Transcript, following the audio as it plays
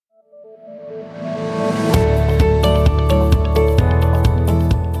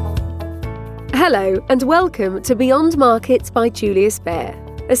Hello and welcome to Beyond Markets by Julius Baer,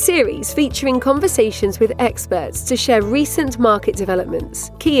 a series featuring conversations with experts to share recent market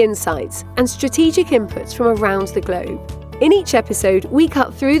developments, key insights, and strategic inputs from around the globe. In each episode, we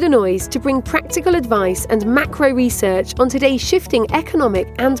cut through the noise to bring practical advice and macro research on today's shifting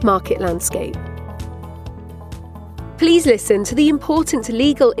economic and market landscape. Please listen to the important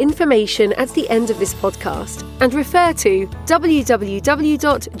legal information at the end of this podcast and refer to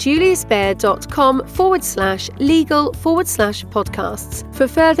www.juliusbaer.com/legal/podcasts for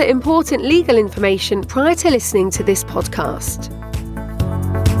further important legal information prior to listening to this podcast.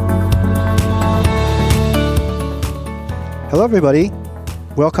 Hello everybody,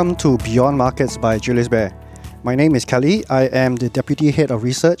 welcome to Beyond Markets by Julius Baer. My name is Kelly, I am the Deputy Head of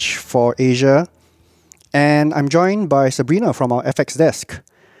Research for Asia, and I'm joined by Sabrina from our FX desk.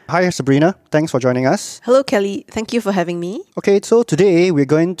 Hi Sabrina, thanks for joining us. Hello Kelly, thank you for having me. Okay, so today we're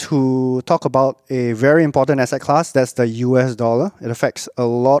going to talk about a very important asset class, that's the US dollar. It affects a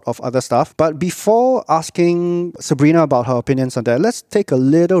lot of other stuff. But before asking Sabrina about her opinions on that, let's take a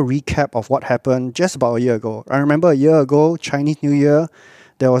little recap of what happened just about a year ago. I remember a year ago, Chinese New Year,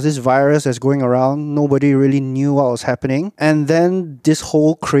 there was this virus that's going around. Nobody really knew what was happening. And then this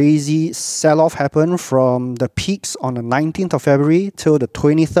whole crazy sell-off happened from the peaks on the 19th of February till the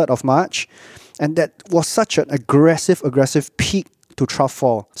 23rd of March. And that was such an aggressive peak to trough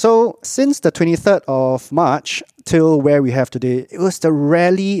fall. So since the 23rd of March till where we have today, it was the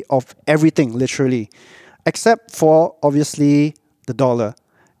rally of everything, literally. Except for, obviously, the dollar.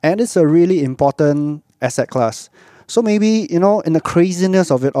 And it's a really important asset class. So maybe, in the craziness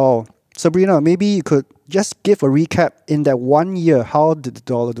of it all, Sabrina, maybe you could just give a recap in that 1 year. How did the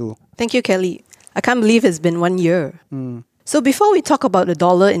dollar do? Thank you, Kelly. I can't believe it's been 1 year. So before we talk about the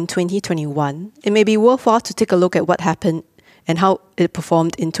dollar in 2021, it may be worthwhile to take a look at what happened and how it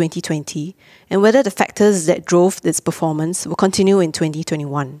performed in 2020, and whether the factors that drove its performance will continue in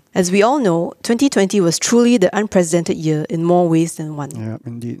 2021. As we all know, 2020 was truly the unprecedented year in more ways than one. Yeah,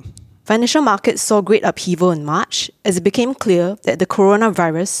 indeed. Financial markets saw great upheaval in March as it became clear that the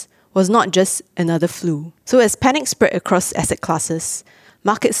coronavirus was not just another flu. So as panic spread across asset classes,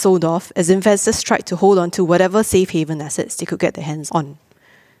 markets sold off as investors tried to hold on to whatever safe haven assets they could get their hands on.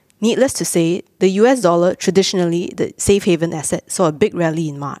 Needless to say, the US dollar, traditionally the safe haven asset, saw a big rally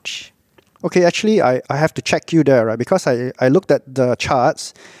in March. Okay, actually, I have to check you there, right? Because I looked at the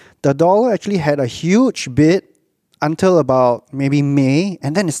charts. The dollar actually had a huge bid until about maybe May,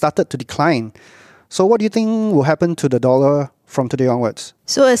 and then it started to decline. So what do you think will happen to the dollar from today onwards?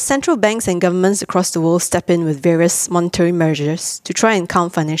 So as central banks and governments across the world step in with various monetary measures to try and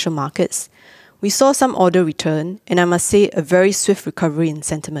calm financial markets, we saw some order return, and I must say a very swift recovery in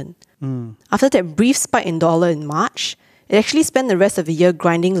sentiment. After that brief spike in dollar in March, it actually spent the rest of the year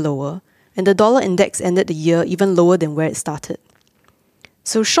grinding lower, and the dollar index ended the year even lower than where it started.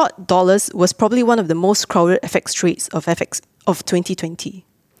 So short dollars was probably one of the most crowded FX trades of 2020.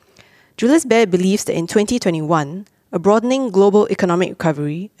 Julius Baer believes that in 2021, a broadening global economic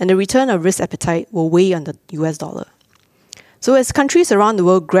recovery and the return of risk appetite will weigh on the US dollar. So as countries around the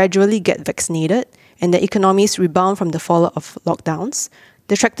world gradually get vaccinated and their economies rebound from the fallout of lockdowns,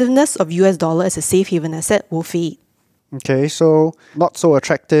 the attractiveness of US dollar as a safe haven asset will fade. Okay, so not so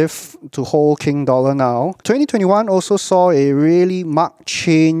attractive to hold King Dollar now. 2021 also saw a really marked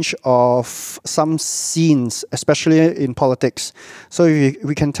change of some scenes, especially in politics. So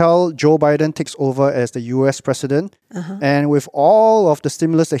we can tell Joe Biden takes over as the US president. And with all of the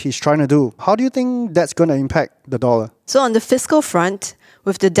stimulus that he's trying to do, how do you think that's going to impact the dollar? So on the fiscal front,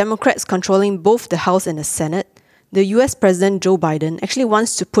 with the Democrats controlling both the House and the Senate, the US President Joe Biden actually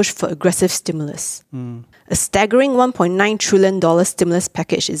wants to push for aggressive stimulus. A staggering $1.9 trillion stimulus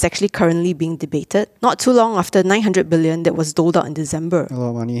package is actually currently being debated, not too long after $900 billion that was doled out in December. A lot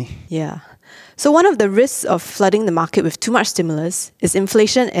of money. Yeah. So one of the risks of flooding the market with too much stimulus is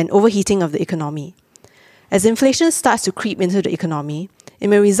inflation and overheating of the economy. As inflation starts to creep into the economy, it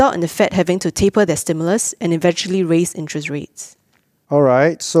may result in the Fed having to taper their stimulus and eventually raise interest rates. All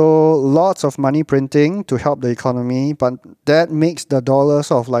right, so lots of money printing to help the economy, but that makes the dollar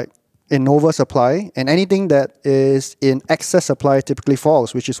sort of like in oversupply, and anything that is in excess supply typically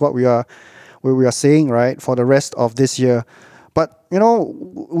falls, which is what we are seeing, right, for the rest of this year. But,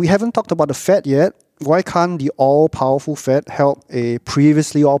 we haven't talked about the Fed yet. Why can't the all-powerful Fed help a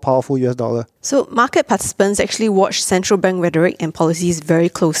previously all-powerful US dollar? So market participants actually watch central bank rhetoric and policies very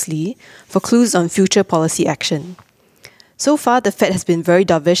closely for clues on future policy action. So far, the Fed has been very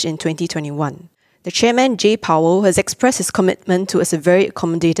dovish in 2021. The chairman, Jay Powell, has expressed his commitment towards a very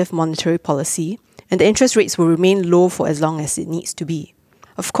accommodative monetary policy, and the interest rates will remain low for as long as it needs to be.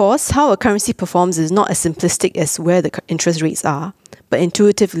 Of course, how a currency performs is not as simplistic as where the interest rates are, but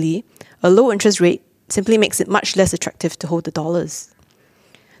intuitively, a low interest rate simply makes it much less attractive to hold the dollars.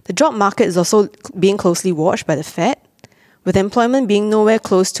 The job market is also being closely watched by the Fed. With employment being nowhere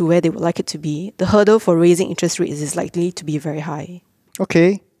close to where they would like it to be, the hurdle for raising interest rates is likely to be very high.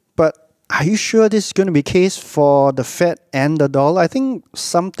 Okay, but are you sure this is going to be the case for the Fed and the dollar? I think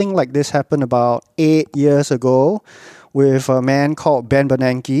something like this happened about 8 years ago with a man called Ben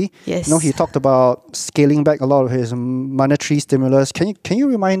Bernanke. Yes. He talked about scaling back a lot of his monetary stimulus. Can you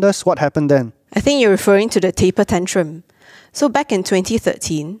remind us what happened then? I think you're referring to the taper tantrum. So back in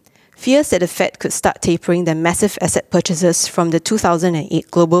 2013, fears that the Fed could start tapering their massive asset purchases from the 2008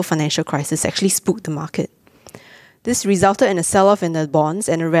 global financial crisis actually spooked the market. This resulted in a sell-off in the bonds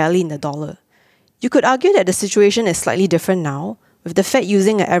and a rally in the dollar. You could argue that the situation is slightly different now, with the Fed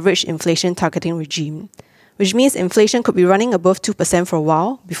using an average inflation targeting regime, which means inflation could be running above 2% for a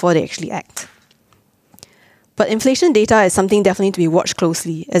while before they actually act. But inflation data is something definitely to be watched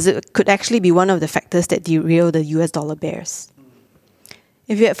closely, as it could actually be one of the factors that derail the US dollar bears.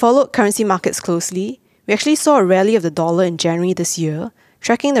 If you had followed currency markets closely, we actually saw a rally of the dollar in January this year,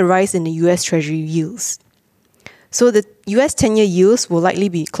 tracking the rise in the US Treasury yields. So the US 10-year yields will likely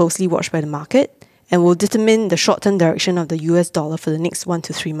be closely watched by the market and will determine the short-term direction of the US dollar for the next 1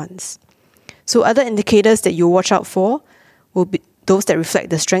 to 3 months. So other indicators that you'll watch out for will be those that reflect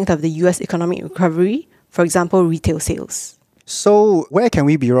the strength of the US economic recovery, for example, retail sales. So where can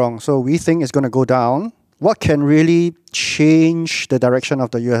we be wrong? So we think it's going to go down. What can really change the direction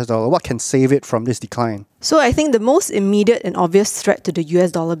of the US dollar? What can save it from this decline? So I think the most immediate and obvious threat to the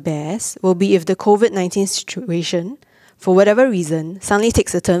US dollar bears will be if the COVID-19 situation, for whatever reason, suddenly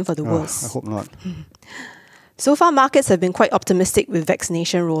takes a turn for the worse. I hope not. So far, markets have been quite optimistic with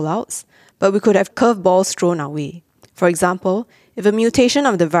vaccination rollouts, but we could have curveballs thrown our way. For example, if a mutation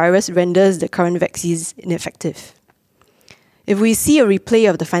of the virus renders the current vaccines ineffective. If we see a replay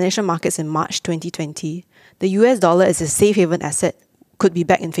of the financial markets in March 2020, the US dollar as a safe haven asset could be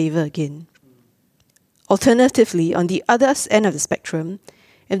back in favor again. Alternatively, on the other end of the spectrum,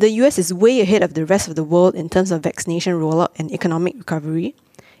 if the US is way ahead of the rest of the world in terms of vaccination rollout and economic recovery,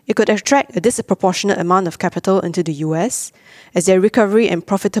 it could attract a disproportionate amount of capital into the US as their recovery and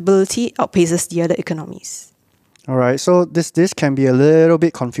profitability outpaces the other economies. All right, so this can be a little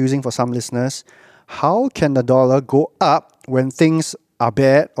bit confusing for some listeners. How can the dollar go up when things are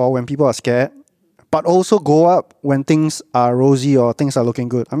bad or when people are scared, but also go up when things are rosy or things are looking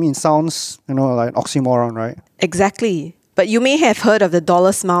good? I mean, it sounds, like an oxymoron, right? Exactly. But you may have heard of the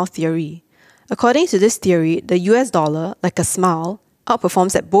dollar smile theory. According to this theory, the US dollar, like a smile,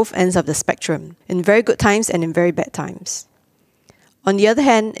 outperforms at both ends of the spectrum, in very good times and in very bad times. On the other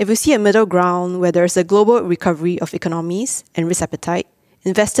hand, if we see a middle ground where there is a global recovery of economies and risk appetite,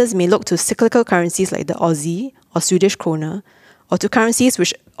 investors may look to cyclical currencies like the Aussie or Swedish krona, or to currencies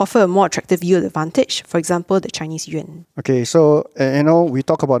which offer a more attractive yield advantage, for example, the Chinese yuan. Okay, so, we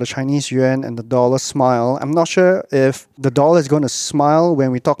talk about the Chinese yuan and the dollar smile. I'm not sure if the dollar is going to smile when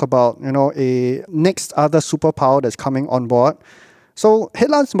we talk about, a next other superpower that's coming on board. So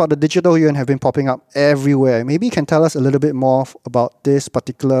headlines about the digital yuan have been popping up everywhere. Maybe you can tell us a little bit more about this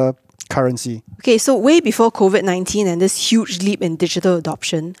particular currency. Okay, so way before COVID-19 and this huge leap in digital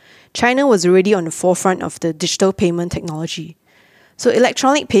adoption, China was already on the forefront of the digital payment technology. So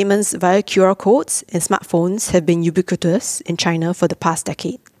electronic payments via QR codes and smartphones have been ubiquitous in China for the past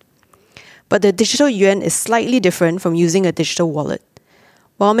decade. But the digital yuan is slightly different from using a digital wallet.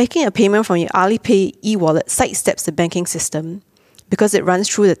 While making a payment from your Alipay e-wallet sidesteps the banking system, because it runs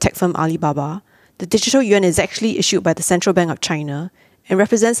through the tech firm Alibaba, the digital yuan is actually issued by the Central Bank of China and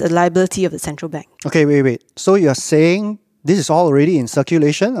represents a liability of the central bank. Okay, wait. So you're saying this is all already in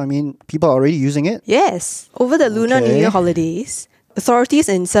circulation? I mean, people are already using it? Yes. Over the Lunar New Year holidays, authorities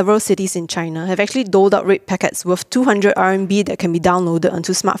in several cities in China have actually doled out red packets worth 200 RMB that can be downloaded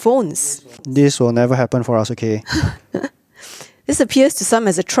onto smartphones. This will never happen for us, okay? This appears to some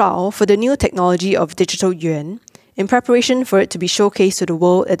as a trial for the new technology of digital yuan, in preparation for it to be showcased to the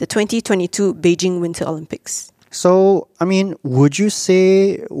world at the 2022 Beijing Winter Olympics. So, would you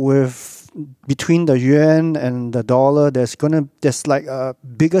say between the yuan and the dollar, there's like a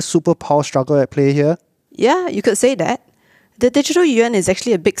bigger superpower struggle at play here? Yeah, you could say that. The digital yuan is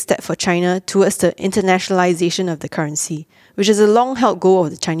actually a big step for China towards the internationalization of the currency, which is a long-held goal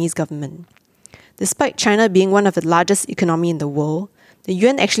of the Chinese government. Despite China being one of the largest economies in the world, the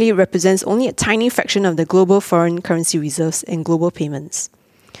yuan actually represents only a tiny fraction of the global foreign currency reserves and global payments.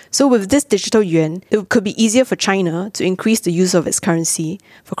 So with this digital yuan, it could be easier for China to increase the use of its currency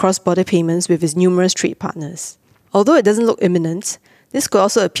for cross-border payments with its numerous trade partners. Although it doesn't look imminent, This could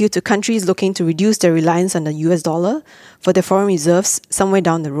also appeal to countries looking to reduce their reliance on the US dollar for their foreign reserves somewhere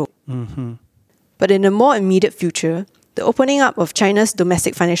down the road. But in the more immediate future, the opening up of China's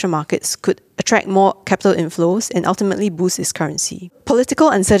domestic financial markets could attract more capital inflows and ultimately boost its currency. Political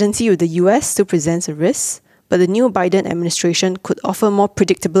uncertainty with the US still presents a risk, but the new Biden administration could offer more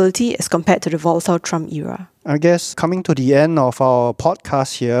predictability as compared to the volatile Trump era. I guess coming to the end of our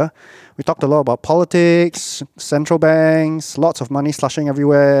podcast here, we talked a lot about politics, central banks, lots of money slushing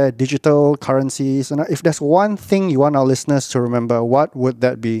everywhere, digital currencies. And if there's one thing you want our listeners to remember, what would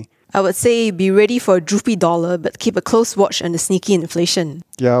that be? I would say be ready for a droopy dollar, but keep a close watch on the sneaky inflation.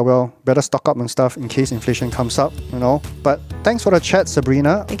 Yeah, well, better stock up on stuff in case inflation comes up, But thanks for the chat,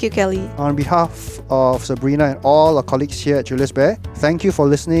 Sabrina. Thank you, Kelly. On behalf of Sabrina and all our colleagues here at Julius Baer, thank you for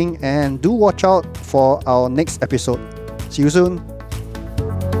listening and do watch out for our next episode. See you soon.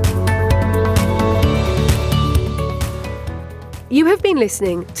 You have been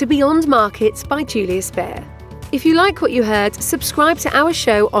listening to Beyond Markets by Julius Baer. If you like what you heard, subscribe to our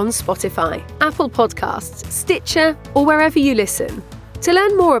show on Spotify, Apple Podcasts, Stitcher, or wherever you listen. To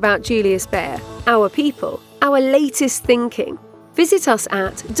learn more about Julius Baer, our people, our latest thinking, visit us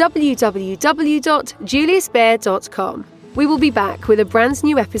at www.juliusbaer.com. We will be back with a brand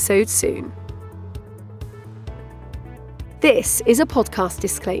new episode soon. This is a podcast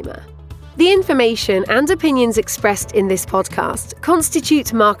disclaimer. The information and opinions expressed in this podcast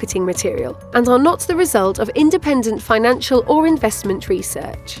constitute marketing material and are not the result of independent financial or investment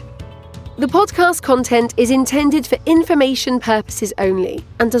research. The podcast content is intended for information purposes only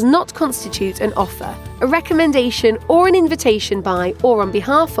and does not constitute an offer, a recommendation, or an invitation by or on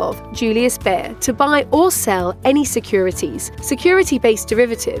behalf of Julius Baer to buy or sell any securities, security-based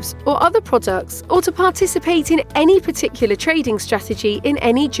derivatives, or other products, or to participate in any particular trading strategy in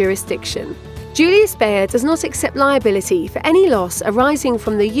any jurisdiction. Julius Baer does not accept liability for any loss arising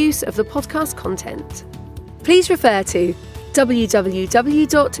from the use of the podcast content. Please refer to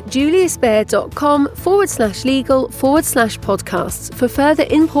www.juliusbaer.com/legal/podcasts for further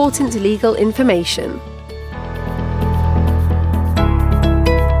important legal information.